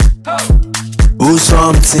do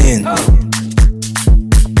something.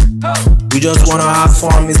 We just wanna have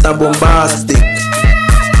fun, Mr. Bombastic.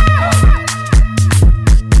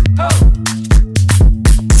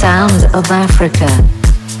 Sound of Africa.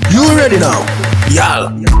 You ready now?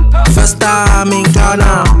 Y'all. First time in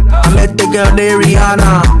Ghana, I met the girl named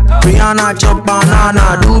Rihanna. Rihanna chop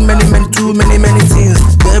banana, do many things.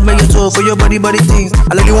 Get me your toe for your body things.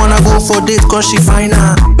 I like you wanna go for dates cause she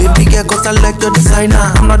finer. Baby girl cause I like your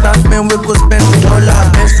designer. I'm not that man we go spend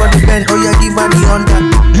 $1. Best for the pen, oh yeah give her the under.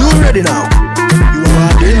 You ready now? You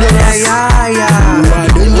are dangerous. Yeah. You are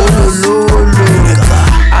dangerous. Lo.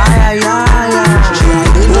 Ay. She are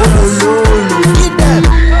dangerous. Lo. Get them.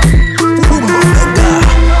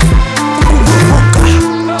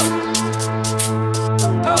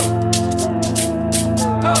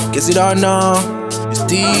 Guess you don't know, you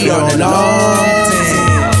still on the long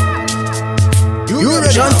thing. You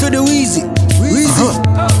ready? Jump to the Weezy.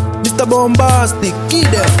 Mr. Bombastic,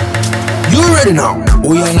 get them. You ready now?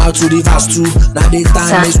 We are now to the fast 2. Now the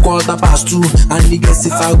time is 2:15. And the guess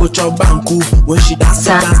if I go chop banku. When she dance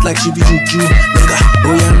like she be juju. Nigga,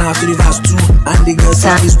 we are now to the fast 2. And the guess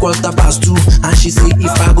if it's 2:15. And she say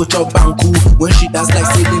if I go chop banku. When she dance like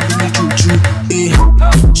say they be me juju.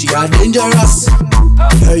 She are dangerous.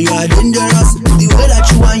 Yeah, you are dangerous. The way that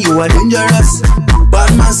you want, you are dangerous.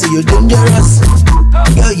 Bad man say you're dangerous.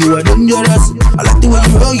 Yeah, you are dangerous. I like the way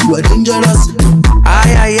you roll, you are dangerous.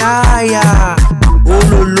 Ay.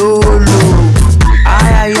 Oh lo.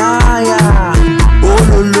 Ay.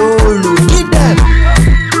 Oh lo. Get them.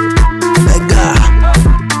 Mega.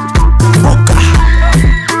 Mocha.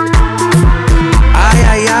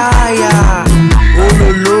 Ay. Oh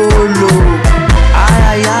lo.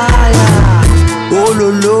 Ay. Oh lo.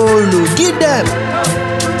 Get them.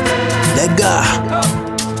 Mega.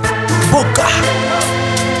 Mocha.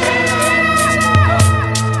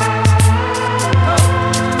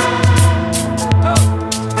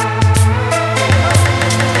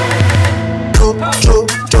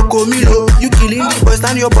 Chocomilo, you killing the boys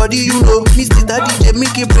and your body, you know. Mr. DJ,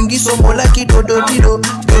 make it bring it some more like it, dodo mido.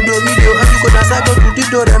 And you go dance, I go to the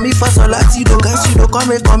door, and me for some latido. Casino,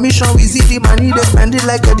 come and commission, we see the money, they spend it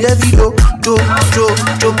like a Davido.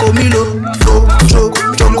 Chocomilo,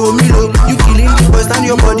 you killing the boys and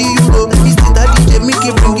your body, you know. Mr. DJ, make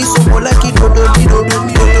it bring it some more like it, dodo mido. And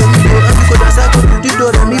you go dance, I go to the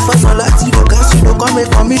door, and me for some latido. Casino, come and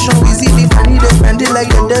commission, we see the money, they spend it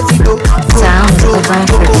like a Davido. Sound of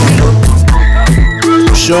Africa.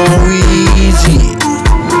 Show easy.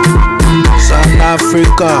 South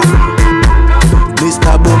Africa.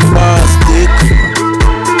 Mr. Bombastic.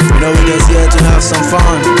 You know we're just here to have some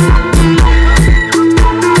fun.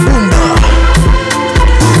 Boomba.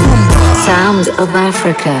 Sound of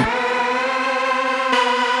Africa.